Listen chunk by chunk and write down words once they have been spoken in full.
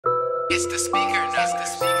It's the speaker, nuts, the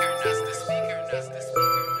speaker, nuts, the speaker, nuts, the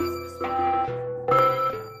speaker,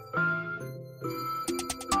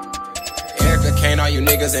 Erica Kane, all you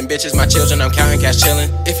niggas and bitches, my children, I'm counting cash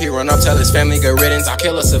chillin'. If he run up, tell his family good riddance. I'll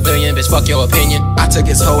kill a civilian, bitch, fuck your opinion. I took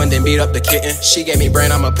his hoe and then beat up the kitten. She gave me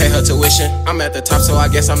brain, I'ma pay her tuition. I'm at the top, so I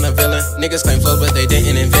guess I'm the villain. Niggas claim flows, but they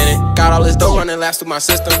didn't invent it. Got all this dough running laps through my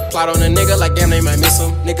system. Plot on a nigga like damn, they might miss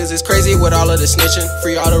him. Niggas is crazy with all of the snitching.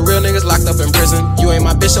 Free all the real niggas locked up in prison. You ain't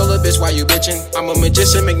my bitch, so little bitch, why you bitching? I'm a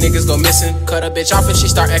magician, make niggas go missing. Cut a bitch off and she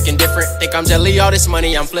start acting different. Think I'm jelly, all this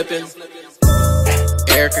money I'm flipping.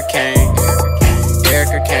 Erica Kane,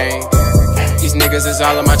 Erica Kane. These niggas is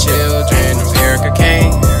all of my children. Erica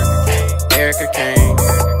Kane, Erica Kane,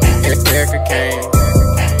 Erica Kane.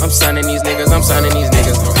 I'm signing these niggas, I'm signing these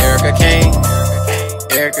niggas. No, Erica Kane,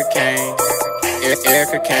 Erica Kane,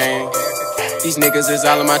 Erica Kane. These niggas is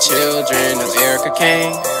all of my children. No, Erica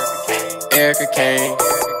Kane, Erica Kane,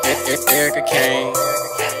 Erica Kane.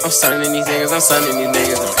 I'm signing these niggas, I'm signing these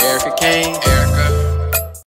niggas. No, Erica Kane.